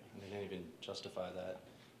that to you. And they didn't even justify that.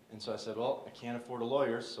 And so I said, well, I can't afford a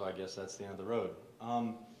lawyer, so I guess that's the end of the road.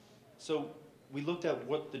 So we looked at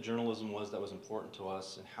what the journalism was that was important to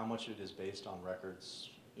us and how much it is based on records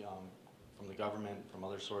from the government, from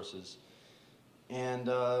other sources. And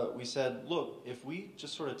we said, look, if we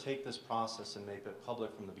just sort of take this process and make it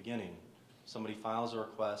public from the beginning, somebody files a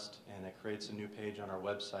request and it creates a new page on our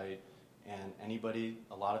website, and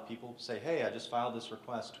a lot of people say, hey, I just filed this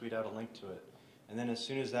request, tweet out a link to it. And then as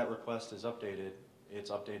soon as that request is updated,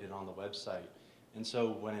 it's updated on the website. And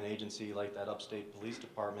so when an agency like that upstate police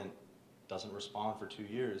department doesn't respond for 2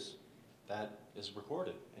 years, that is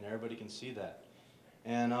recorded, and everybody can see that.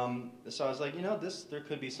 And so I was like, there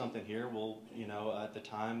could be something here. Well, at the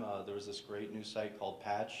time, there was this great news site called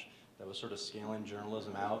Patch that was sort of scaling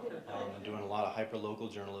journalism out and doing a lot of hyper-local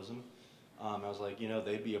journalism. I was like,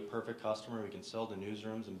 they'd be a perfect customer. We can sell to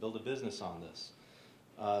newsrooms and build a business on this.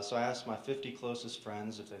 So I asked my 50 closest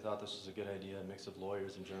friends if they thought this was a good idea, a mix of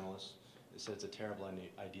lawyers and journalists. They said it's a terrible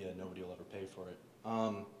idea. Nobody will ever pay for it.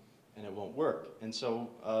 And it won't work. And so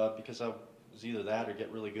because I was either that or get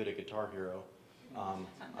really good at Guitar Hero,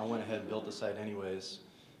 I went ahead and built the site anyways.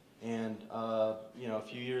 And a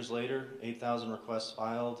few years later, 8,000 requests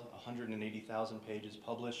filed, 180,000 pages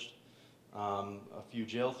published. A few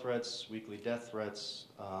jail threats, weekly death threats.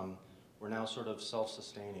 We're now sort of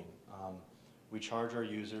self-sustaining. We charge our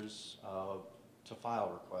users to file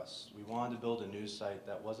requests. We wanted to build a news site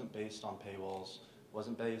that wasn't based on paywalls,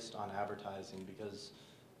 wasn't based on advertising, because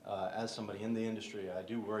as somebody in the industry, I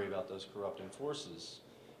do worry about those corrupting forces.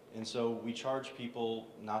 And so we charge people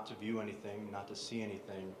not to view anything, not to see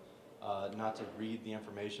anything, not to read the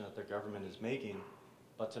information that their government is making,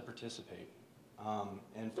 but to participate.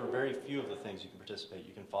 And for very few of the things you can participate.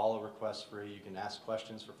 You can follow requests free, you can ask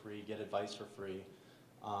questions for free, get advice for free,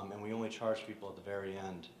 and we only charge people at the very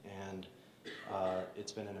end. And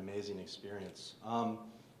it's been an amazing experience.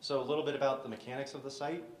 So a little bit about the mechanics of the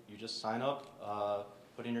site. You just sign up,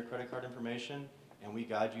 put in your credit card information, and we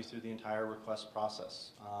guide you through the entire request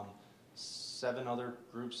process. 7 other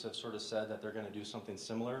groups have sort of said that they're going to do something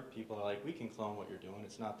similar. People are like, we can clone what you're doing.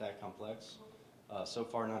 It's not that complex. So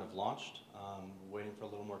far, none have launched. We're waiting for a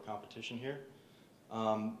little more competition here.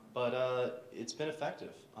 But it's been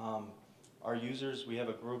effective. Our users, we have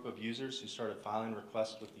a group of users who started filing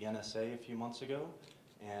requests with the NSA a few months ago,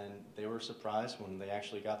 and they were surprised when they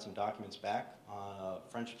actually got some documents back on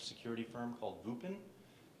a French security firm called Vupin.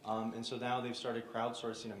 And so now they've started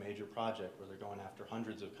crowdsourcing a major project where they're going after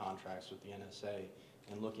hundreds of contracts with the NSA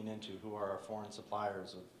and looking into who are our foreign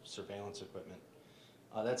suppliers of surveillance equipment.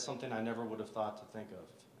 That's something I never would have thought to think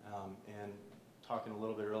of. And talking a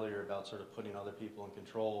little bit earlier about sort of putting other people in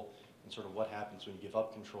control and sort of what happens when you give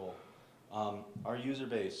up control. Our user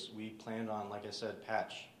base, we planned on, like I said,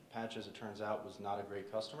 Patch. Patch, as it turns out, was not a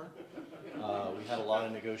great customer. We had a lot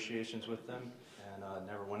of negotiations with them and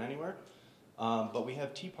never went anywhere. But we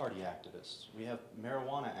have Tea Party activists. We have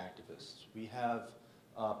marijuana activists. We have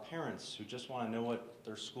parents who just want to know what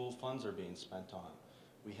their school funds are being spent on.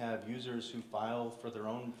 We have users who file for their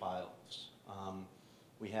own files.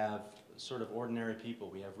 We have sort of ordinary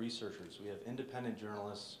people. We have researchers. We have independent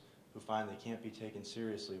journalists who find they can't be taken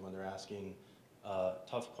seriously when they're asking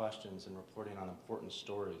tough questions and reporting on important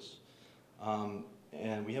stories.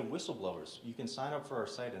 And we have whistleblowers. You can sign up for our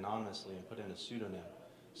site anonymously and put in a pseudonym.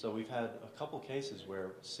 So we've had a couple cases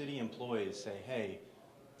where city employees say, hey,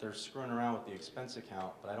 they're screwing around with the expense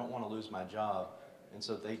account, but I don't want to lose my job. And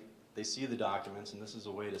so they see the documents, and this is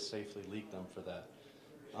a way to safely leak them for that.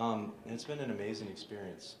 And it's been an amazing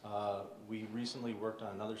experience. We recently worked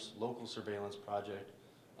on another local surveillance project.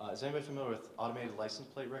 Is anybody familiar with automated license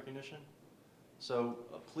plate recognition? So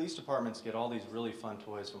police departments get all these really fun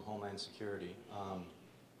toys from Homeland Security.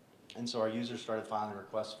 And so our users started filing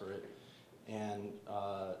requests for it. And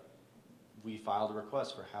we filed a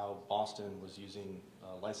request for how Boston was using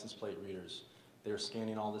license plate readers. They were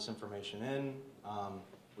scanning all this information in.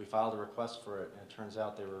 We filed a request for it, and it turns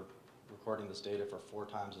out they were recording this data for 4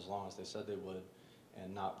 times as long as they said they would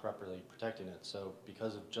and not properly protecting it. So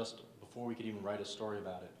because of just before we could even write a story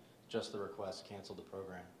about it, just the request canceled the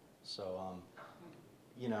program. So,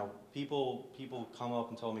 you know, people come up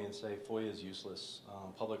and tell me and say FOIA is useless,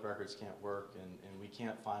 public records can't work, and we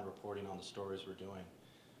can't find reporting on the stories we're doing.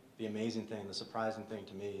 The amazing thing, the surprising thing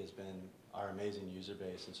to me has been our amazing user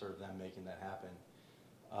base and sort of them making that happen.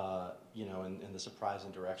 You know, and the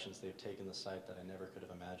surprising directions they've taken the site that I never could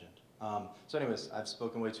have imagined. So anyways, I've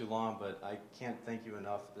spoken way too long, but I can't thank you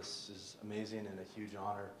enough. This is amazing and a huge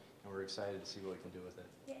honor, and we're excited to see what we can do with it.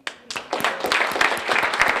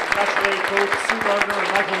 Congratulate both Sue Gardner and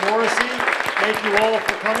Michael Morrissey. Thank you all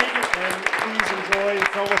for coming, and please enjoy the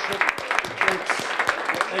fellowship.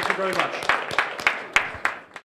 Thank you very much.